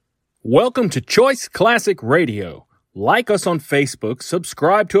Welcome to Choice Classic Radio. Like us on Facebook,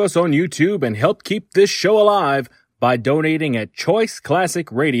 subscribe to us on YouTube, and help keep this show alive by donating at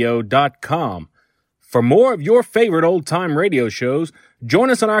choiceclassicradio.com. For more of your favorite old-time radio shows, join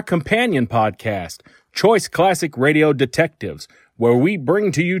us on our companion podcast, Choice Classic Radio Detectives, where we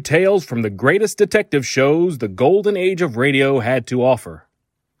bring to you tales from the greatest detective shows the golden age of radio had to offer.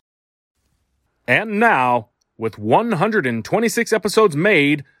 And now, with 126 episodes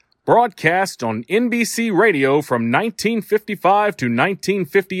made, broadcast on NBC Radio from 1955 to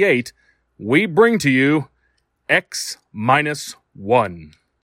 1958, we bring to you X-1.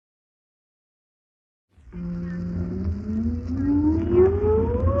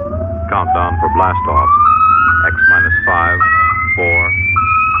 Countdown for blast off. X-5, 4,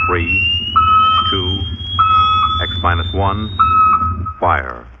 3, 2, X-1,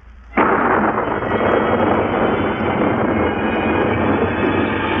 fire.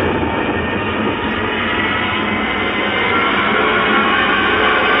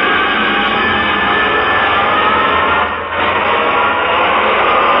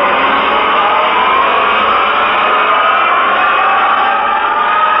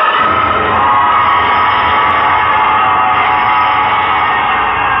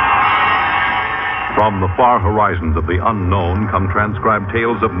 From the far horizons of the unknown come transcribed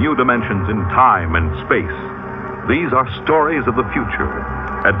tales of new dimensions in time and space. These are stories of the future,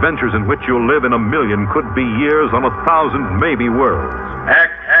 adventures in which you'll live in a million, could be years, on 1,000, maybe worlds.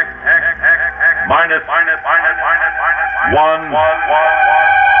 X, minus, 1.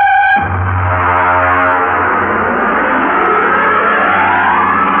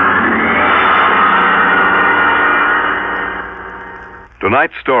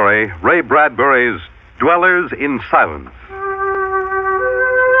 Tonight's story, Ray Bradbury's Dwellers in Silence.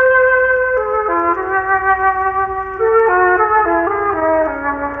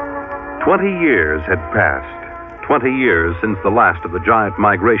 "20 years had passed. 20 years since the last of the giant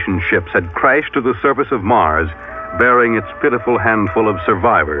migration ships had crashed to the surface of Mars, bearing its pitiful handful of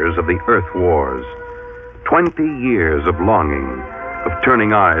survivors of the Earth Wars. 20 years of longing, of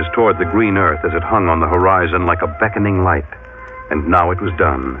turning eyes toward the green Earth as it hung on the horizon like a beckoning light. And now it was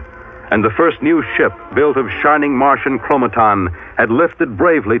done. And the first new ship, built of shining Martian chromaton, had lifted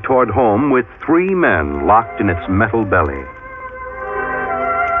bravely toward home with 3 men locked in its metal belly.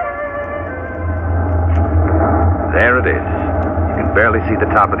 There it is. You can barely see the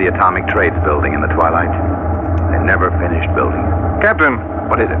top of the Atomic Trades building in the twilight. They never finished building. Captain,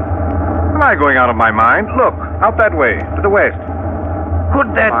 What is it? am I going out of my mind? Look, out that way, to the west.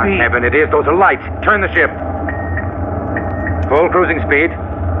 Could that be? Heaven, it is. Those are lights. Turn the ship. Full cruising speed.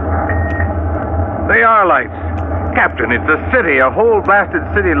 They are lights. Captain, it's a city, a whole blasted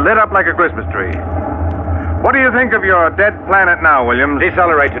city lit up like a Christmas tree. What do you think of your dead planet now, Williams?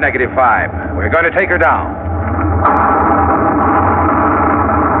 Decelerate to -5. We're going to take her down.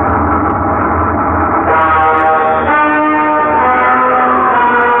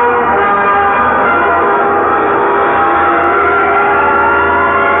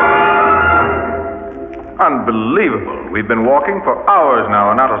 Unbelievable. We've been walking for hours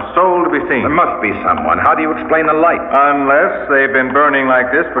now and not a soul to be seen. There must be someone. How do you explain the light? Unless they've been burning like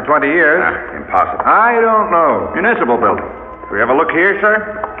this for 20 years. Impossible. I don't know. Municipal building. Do we have a look here, sir?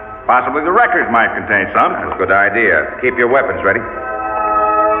 Possibly the records might contain some. That's a good idea. Keep your weapons ready.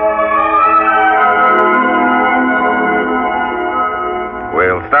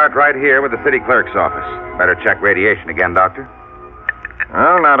 We'll start right here with the city clerk's office. Better check radiation again, Doctor.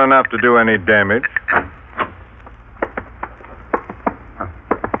 Well, not enough to do any damage.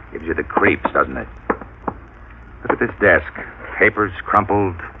 Gives you the creeps, doesn't it? Look at this desk. Papers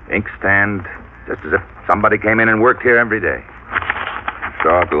crumpled, inkstand, just as if somebody came in and worked here every day.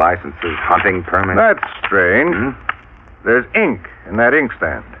 Dog licenses, hunting permits. That's strange. There's ink in that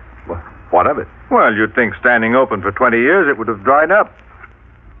inkstand. Well, what of it? Well, you'd think standing open for 20 years it would have dried up.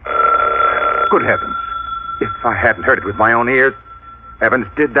 Good heavens. If I hadn't heard it with my own ears. Evans,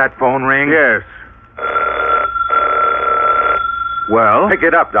 did that phone ring? Yes. Well? Pick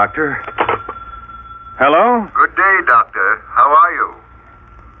it up, Doctor. Hello? Good day, Doctor. How are you?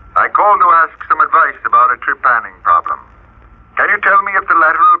 I called to ask some advice about a trepanning problem. Can you tell me if the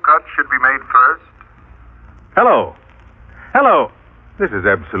lateral cut should be made first? Hello? Hello? This is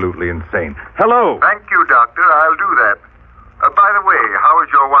absolutely insane. Hello? Thank you, Doctor. I'll do that. By the way, how is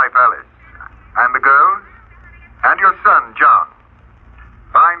your wife, Alice? And the girls? And your son, John?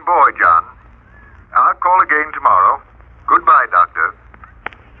 Fine boy, John. I'll call again tomorrow. Goodbye, Doctor.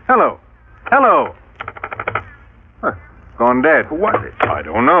 Hello? Hello? Gone and dead. Who was it? I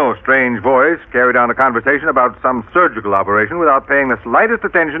don't know. Strange voice carried on a conversation about some surgical operation without paying the slightest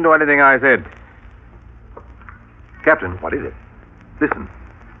attention to anything I said. Captain. What is it? Listen.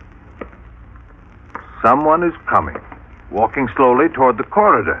 Someone is coming, walking slowly toward the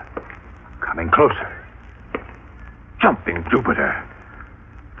corridor. Coming closer. Jumping Jupiter.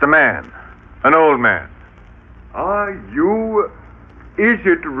 It's a man. An old man. Are you... Is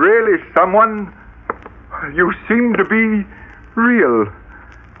it really someone? You seem to be real.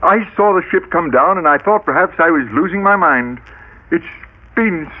 I saw the ship come down, and I thought perhaps I was losing my mind. It's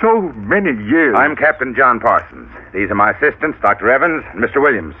been so many years. I'm Captain John Parsons. These are my assistants, Dr. Evans and Mr.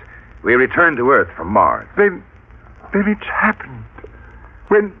 Williams. We returned to Earth from Mars. Then it's happened.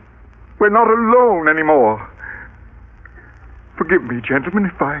 We're not alone anymore. Forgive me, gentlemen,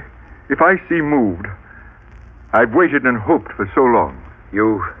 if I seem moved. I've waited and hoped for so long.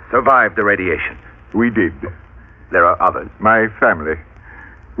 You survived the radiation. We did. There are others. My family.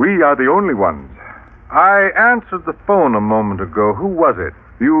 We are the only ones. I answered the phone a moment ago. Who was it?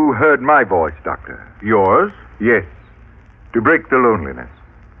 You heard my voice, Doctor. Yours? Yes. To break the loneliness.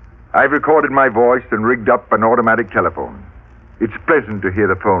 I've recorded my voice and rigged up an automatic telephone. It's pleasant to hear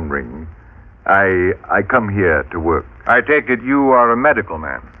the phone ring. I come here to work. I take it you are a medical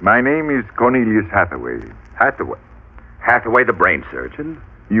man. My name is Cornelius Hathaway. Hathaway? Hathaway, the brain surgeon?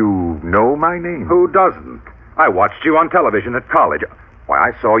 You know my name? Who doesn't? I watched you on television at college. Why,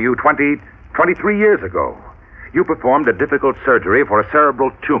 I saw you 23 years ago. You performed a difficult surgery for a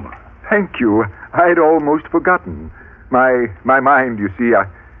cerebral tumor. Thank you. I'd almost forgotten. My mind, you see,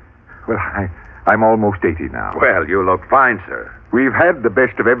 I'm almost 80 now. Well, you look fine, sir. We've had the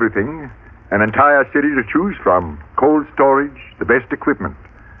best of everything. An entire city to choose from. Cold storage, the best equipment.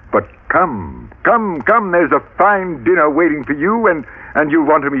 But come. There's a fine dinner waiting for you, and you'll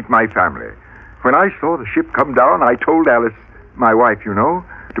want to meet my family. When I saw the ship come down, I told Alice, my wife, you know,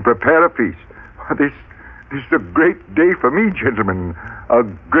 to prepare a feast. This is a great day for me, gentlemen. A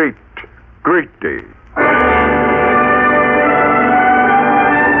great, great day.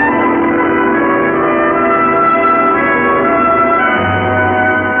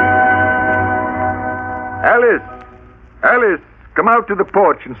 Alice, come out to the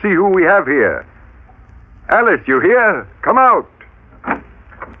porch and see who we have here. Alice, you here? Come out.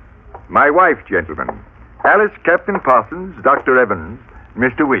 My wife, gentlemen. Alice, Captain Parsons, Dr. Evans,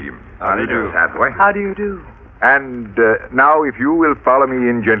 Mr. Williams. How do you do, Hathaway? How do you do? And now, if you will follow me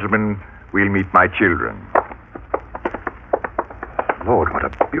in, gentlemen, we'll meet my children. Lord, what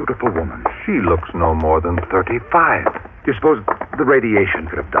a beautiful woman. She looks no more than 35. Do you suppose the radiation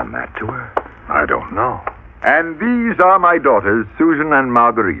could have done that to her? I don't know. And these are my daughters, Susan and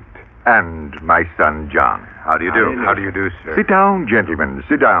Marguerite, and my son, John. How do you do? How do you do, sir? Sit down, gentlemen,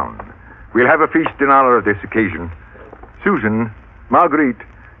 sit down. We'll have a feast in honor of this occasion. Susan, Marguerite,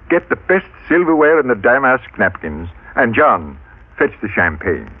 get the best silverware and the damask napkins. And John, fetch the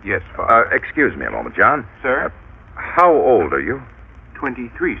champagne. Yes, Father. Excuse me a moment, John. Sir? How old are you?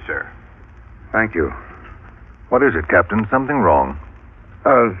 23, sir. Thank you. What is it, Captain? Something wrong?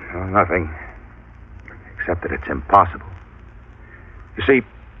 Nothing. Except that it's impossible. You see,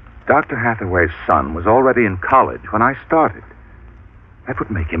 Dr. Hathaway's son was already in college when I started. That would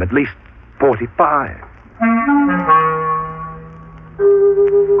make him at least 45.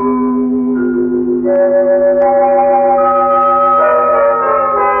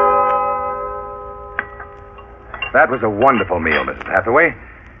 That was a wonderful meal, Mrs. Hathaway.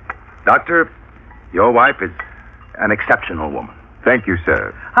 Doctor, your wife is an exceptional woman. Thank you,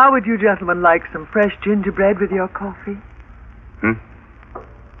 sir. How would you gentlemen like some fresh gingerbread with your coffee? Hmm?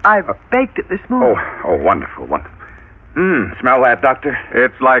 I've baked it this morning. Oh, wonderful, wonderful. Smell that, Doctor?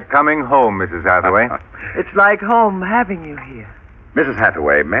 It's like coming home, Mrs. Hathaway. It's like home having you here. Mrs.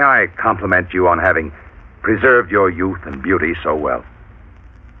 Hathaway, may I compliment you on having preserved your youth and beauty so well?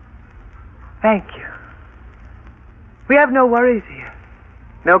 Thank you. We have no worries here.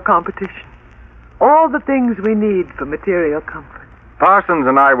 No competition. All the things we need for material comfort. Parsons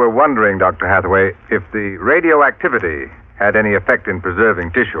and I were wondering, Dr. Hathaway, if the radioactivity had any effect in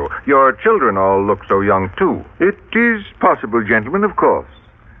preserving tissue. Your children all look so young, too. It is possible, gentlemen, of course.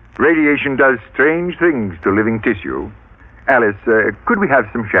 Radiation does strange things to living tissue. Alice, could we have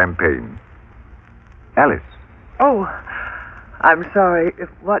some champagne? Alice. Oh, I'm sorry.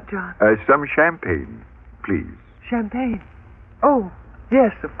 What, John? Some champagne, please. Champagne? Oh,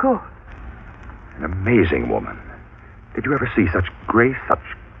 yes, of course. An amazing woman. Did you ever see such grace,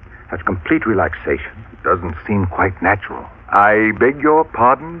 such complete relaxation? It doesn't seem quite natural. I beg your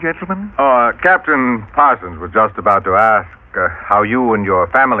pardon, gentlemen? Captain Parsons was just about to ask how you and your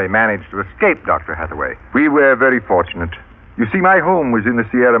family managed to escape, Dr. Hathaway. We were very fortunate. You see, my home was in the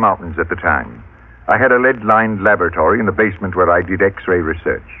Sierra Mountains at the time. I had a lead-lined laboratory in the basement where I did X-ray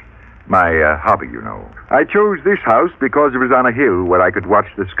research. My hobby, you know. I chose this house because it was on a hill where I could watch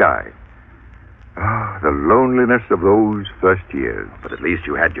the sky. Oh, the loneliness of those first years. But at least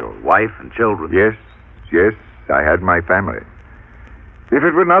you had your wife and children. Yes, I had my family. If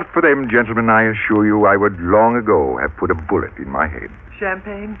it were not for them, gentlemen, I assure you I would long ago have put a bullet in my head.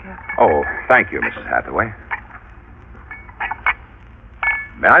 Champagne, Captain? Oh, thank you, Mrs. Hathaway.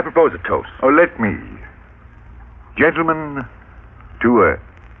 May I propose a toast? Oh, let me. Gentlemen, to Earth.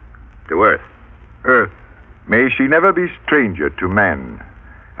 To Earth. Earth. May she never be stranger to man.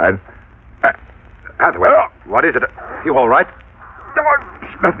 And... Hathaway, what is it? You all right? Oh,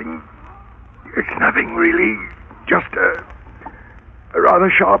 it's nothing. It's nothing, really. Just a rather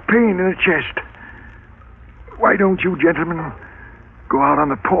sharp pain in the chest. Why don't you gentlemen go out on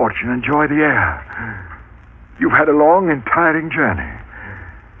the porch and enjoy the air? You've had a long and tiring journey.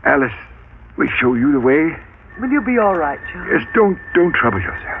 Alice, we'll show you the way. Will you be all right, John? Yes, don't trouble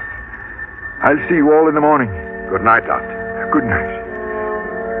yourself. I'll see you all in the morning. Good night, Doctor. Good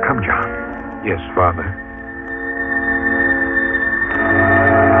night. Come, John. Yes, Father.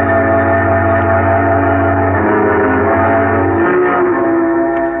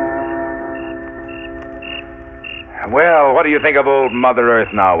 Well, what do you think of old Mother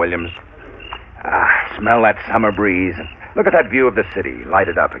Earth now, Williams? Smell that summer breeze. Look at that view of the city,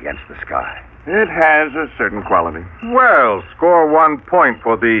 lighted up against the sky. It has a certain quality. Well, score 1 point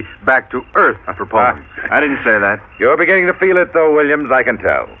for the back-to-earth proponents. I didn't say that. You're beginning to feel it, though, Williams, I can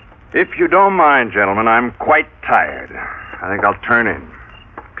tell. If you don't mind, gentlemen, I'm quite tired. I think I'll turn in.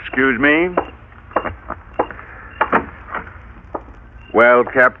 Excuse me? Well,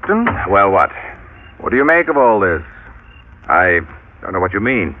 Captain? Well, what? What do you make of all this? I don't know what you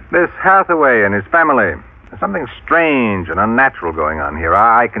mean. This Hathaway and his family. There's something strange and unnatural going on here.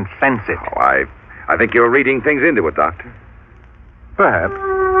 I can sense it. Oh, I think you're reading things into it, Doctor. Perhaps.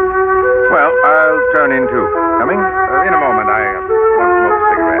 Well, I'll turn in, too. Coming? In a moment. I want to smoke a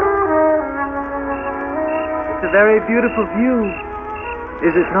cigarette. It's a very beautiful view,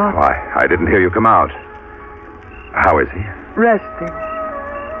 is it not? Why, I didn't hear you come out. How is he? Resting.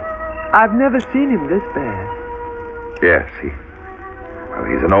 I've never seen him this bad. Yes,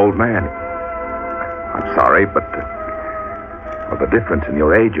 he's an old man. I'm sorry, but the difference in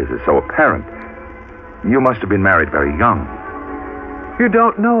your ages is so apparent. You must have been married very young. You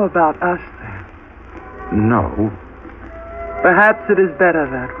don't know about us, then? No. Perhaps it is better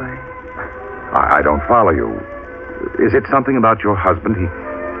that way. I don't follow you. Is it something about your husband?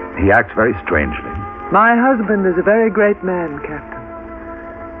 He acts very strangely. My husband is a very great man, Captain.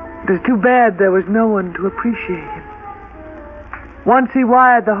 It is too bad there was no one to appreciate him. Once he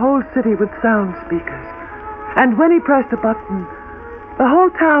wired the whole city with sound speakers. And when he pressed a button, the whole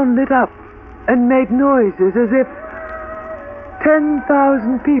town lit up and made noises as if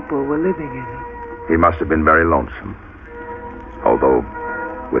 10,000 people were living in it. He must have been very lonesome. Although,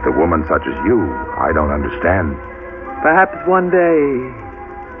 with a woman such as you, I don't understand. Perhaps one day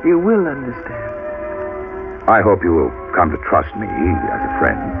you will understand. I hope you will come to trust me as a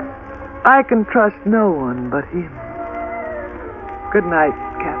friend. I can trust no one but him. Good night,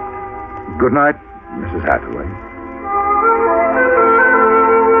 Captain. Good night, Mrs. Hathaway.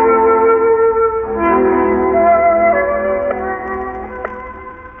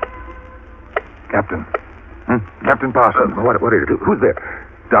 Captain. Captain Parsons. What is it? Who's there?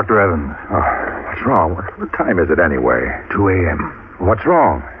 Dr. Evans. Oh, what's wrong? What time is it anyway? 2 a.m. What's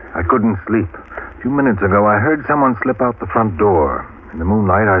wrong? I couldn't sleep. A few minutes ago, I heard someone slip out the front door. In the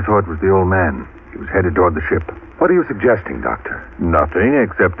moonlight, I saw it was the old man. He was headed toward the ship. What are you suggesting, Doctor? Nothing,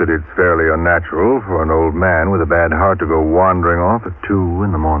 except that it's fairly unnatural for an old man with a bad heart to go wandering off at 2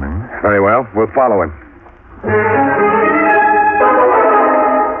 in the morning. Very well. We'll follow him.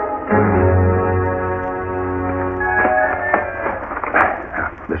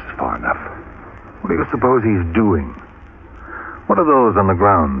 This is far enough. What do you suppose he's doing? What are those on the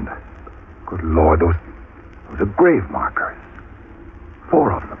ground? Good Lord, those are grave markers.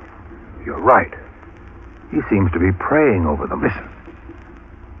 4 of them. You're right. He seems to be praying over them. Listen.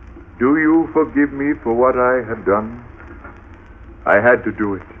 Do you forgive me for what I have done? I had to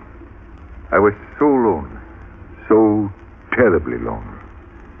do it. I was so lonely. So terribly lonely.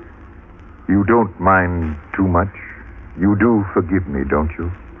 You don't mind too much? You do forgive me, don't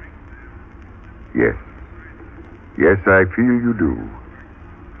you? Yes. Yes, I feel you do.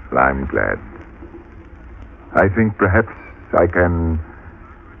 Well, I'm glad. I think perhaps I can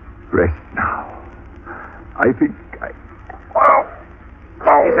rest now. I think I... Oh!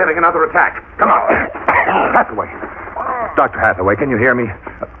 He's having another attack. Come on. Hathaway. Dr. Hathaway, can you hear me?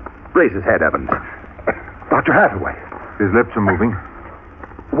 Raise his head, Evans. Dr. Hathaway. His lips are moving.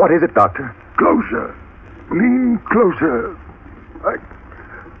 What is it, Doctor? Closer. Lean closer.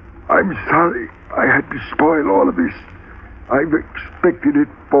 I'm sorry I had to spoil all of this. I've expected it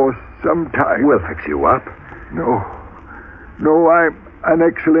for some time. We'll fix you up. No, I'm an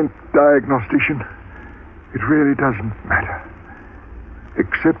excellent diagnostician. It really doesn't matter.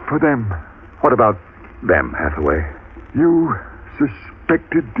 Except for them. What about them, Hathaway? You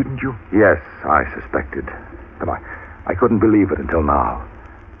suspected, didn't you? Yes, I suspected. But I couldn't believe it until now.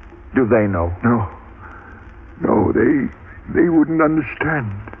 Do they know? No, they wouldn't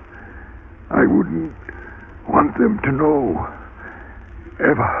understand. I wouldn't want them to know.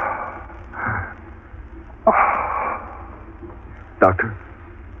 Ever. Doctor?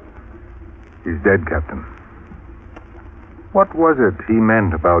 He's dead, Captain. What was it he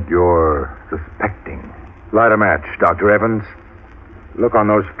meant about your suspecting? Light a match, Dr. Evans. Look on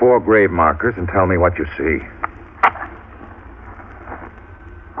those 4 grave markers and tell me what you see.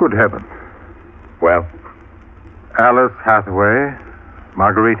 Good heavens. Well? Alice Hathaway,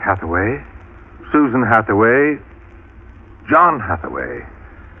 Marguerite Hathaway, Susan Hathaway, John Hathaway.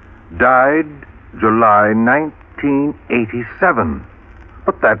 Died July 1987.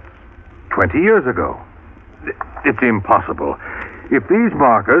 But that's 20 years ago. It's impossible. If these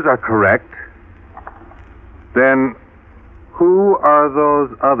markers are correct, then who are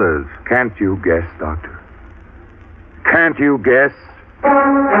those others? Can't you guess, Doctor? Can't you guess?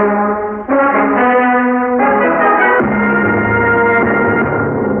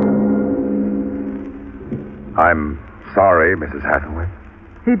 I'm sorry, Mrs. Hathaway.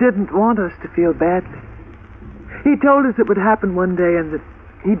 He didn't want us to feel badly. He told us it would happen one day and that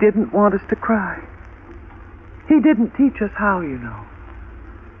he didn't want us to cry. He didn't teach us how, you know.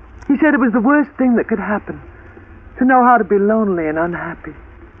 He said it was the worst thing that could happen, to know how to be lonely and unhappy.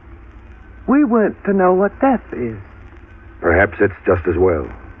 We weren't to know what death is. Perhaps it's just as well.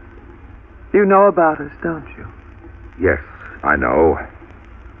 You know about us, don't you? Yes, I know.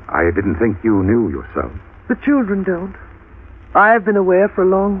 I didn't think you knew yourself. The children don't. I've been aware for a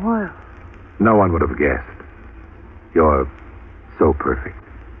long while. No one would have guessed. You're so perfect.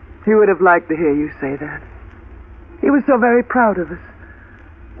 He would have liked to hear you say that. He was so very proud of us.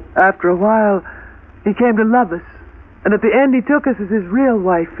 After a while, he came to love us, and at the end he took us as his real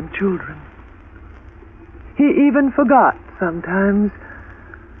wife and children. He even forgot sometimes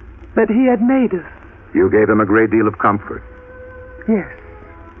that he had made us. You gave him a great deal of comfort. Yes.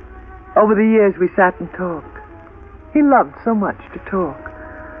 Over the years we sat and talked. He loved so much to talk.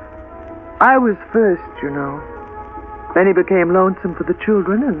 I was first, you know. Then he became lonesome for the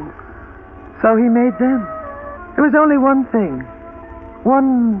children, and so he made them. There was only one thing.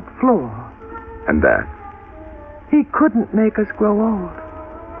 One flaw. And that? He couldn't make us grow old.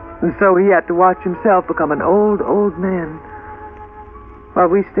 And so he had to watch himself become an old, old man while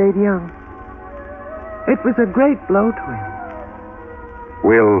we stayed young. It was a great blow to him.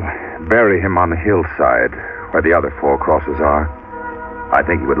 We'll bury him on the hillside where the other 4 crosses are. I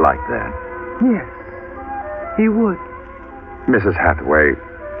think he would like that. Yes, he would. Mrs. Hathaway,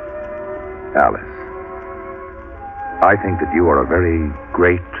 Alice, I think that you are a very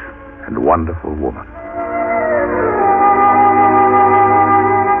great and wonderful woman.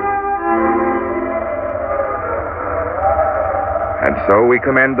 And so we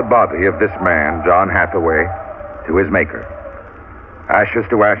commend the body of this man, John Hathaway, to his Maker. Ashes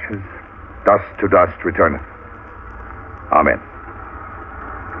to ashes, dust to dust returneth. Amen.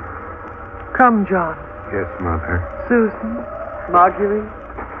 Come, John. Yes, Mother. Susan, Marguerite.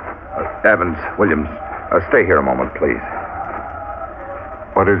 Evans, Williams, stay here a moment, please.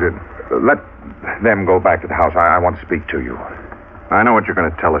 What is it? Let them go back to the house. I want to speak to you. I know what you're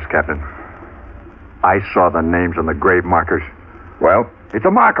going to tell us, Captain. I saw the names on the grave markers. Well? It's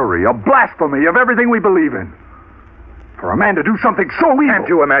a mockery, a blasphemy of everything we believe in. For a man to do something so evil. Can't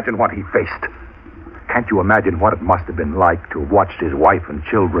you imagine what he faced? Can't you imagine what it must have been like to have watched his wife and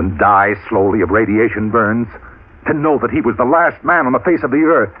children die slowly of radiation burns? To know that he was the last man on the face of the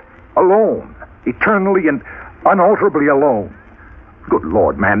earth, alone, eternally and unalterably alone. Good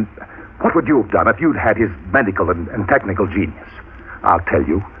Lord, man, what would you have done if you'd had his medical and technical genius? I'll tell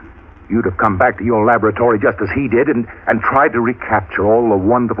you, you'd have come back to your laboratory just as he did and tried to recapture all the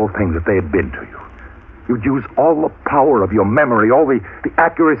wonderful things that they had been to you. You'd use all the power of your memory, all the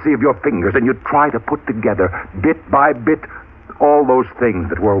accuracy of your fingers, and you'd try to put together, bit by bit, all those things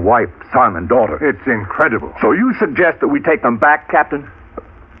that were wife, son, and daughter. It's incredible. So you suggest that we take them back, Captain?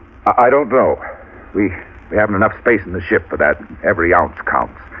 I don't know. We haven't enough space in the ship for that. Every ounce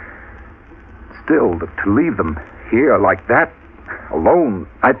counts. Still, to leave them here like that, alone.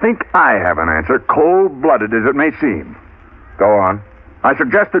 I think I have an answer, cold-blooded as it may seem. Go on. I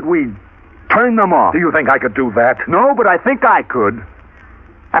suggest that we turn them off. Do you think I could do that? No, but I think I could.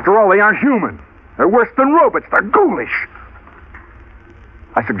 After all, they aren't human. They're worse than robots. They're ghoulish.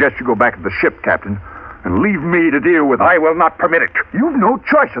 I suggest you go back to the ship, Captain, and leave me to deal with them. I will not permit it. You've no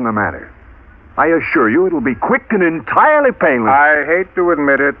choice in the matter. I assure you it'll be quick and entirely painless. I hate to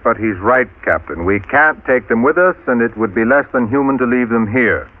admit it, but he's right, Captain. We can't take them with us, and it would be less than human to leave them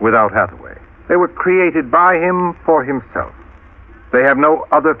here without Hathaway. They were created by him for himself. They have no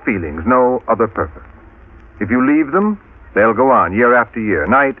other feelings, no other purpose. If you leave them, they'll go on year after year,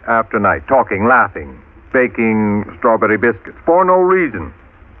 night after night, talking, laughing, baking strawberry biscuits for no reason,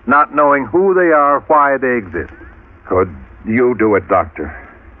 not knowing who they are, why they exist. Could you do it, Doctor?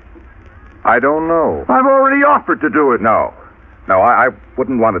 I don't know. I've already offered to do it. No, I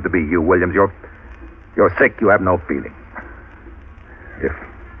wouldn't want it to be you, Williams. You're sick. You have no feeling. If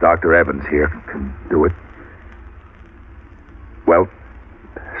Dr. Evans here can do it, well,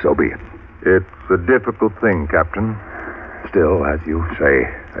 so be it. It's a difficult thing, Captain. Still, as you say,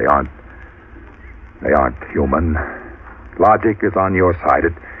 they aren't human. Logic is on your side.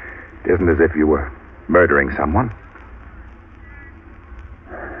 It isn't as if you were murdering someone.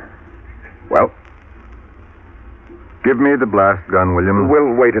 Well, give me the blast gun, Williams.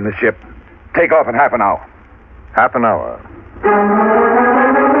 We'll wait in the ship. Take off in half an hour. Half an hour.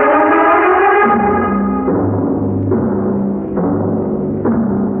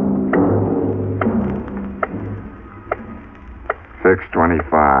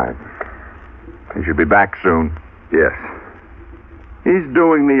 $6:25. He should be back soon. Yes. He's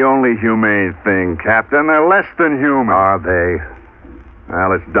doing the only humane thing, Captain. They're less than human. Are they?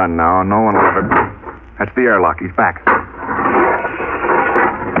 Well, it's done now. No one will ever... That's the airlock. He's back.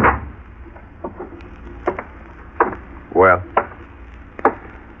 Well,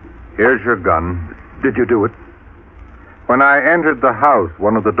 here's your gun. Did you do it? When I entered the house,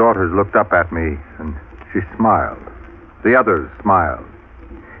 one of the daughters looked up at me, and she smiled. The others smiled.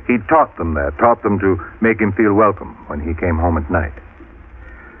 He taught them that, taught them to make him feel welcome when he came home at night.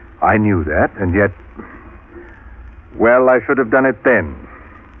 I knew that, and yet... Well, I should have done it then.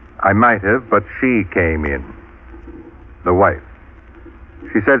 I might have, but she came in. The wife.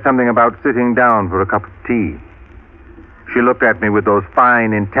 She said something about sitting down for a cup of tea. She looked at me with those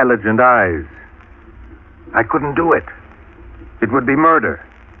fine, intelligent eyes. I couldn't do it. It would be murder.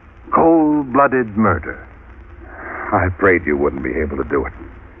 Cold-blooded murder. I prayed you wouldn't be able to do it.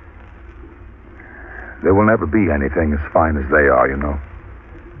 There will never be anything as fine as they are, you know.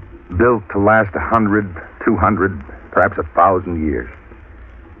 Built to last 100, 200, perhaps 1,000 years.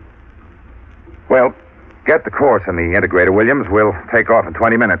 Well, get the course in the integrator, Williams. We'll take off in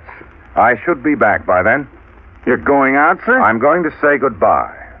 20 minutes. I should be back by then. You're going out, sir? I'm going to say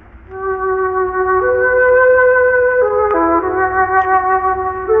goodbye.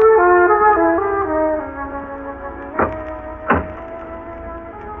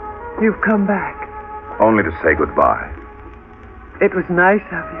 You've come back. Only to say goodbye. It was nice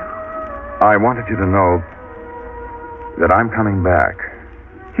of you. I wanted you to know that I'm coming back.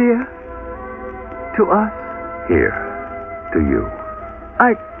 Here? To us? Here. To you.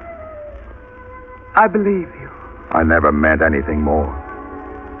 I believe you. I never meant anything more.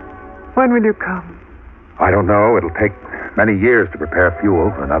 When will you come? I don't know. It'll take many years to prepare fuel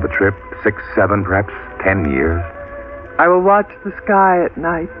for another trip. 6, 7, perhaps 10 years. I will watch the sky at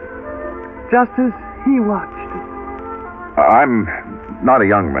night, just as he watched it. I'm not a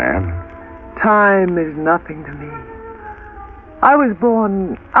young man. Time is nothing to me. I was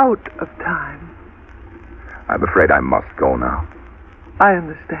born out of time. I'm afraid I must go now. I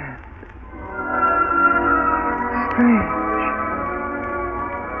understand. Strange.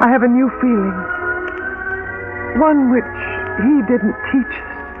 I have a new feeling. One which he didn't teach us.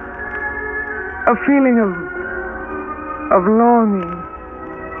 A feeling of longing,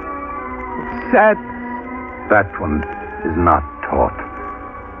 of sadness. That one is not taught.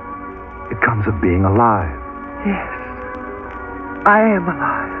 It comes of being alive. Yes, I am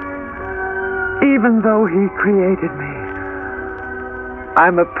alive. Even though he created me,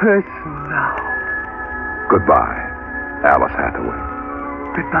 I'm a person now. Goodbye, Alice Hathaway.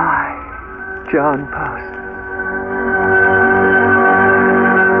 Goodbye, John Parsons.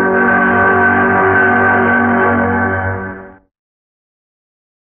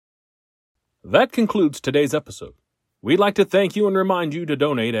 That concludes today's episode. We'd like to thank you and remind you to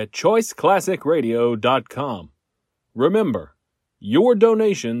donate at choiceclassicradio.com. Remember, your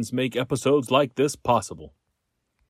donations make episodes like this possible.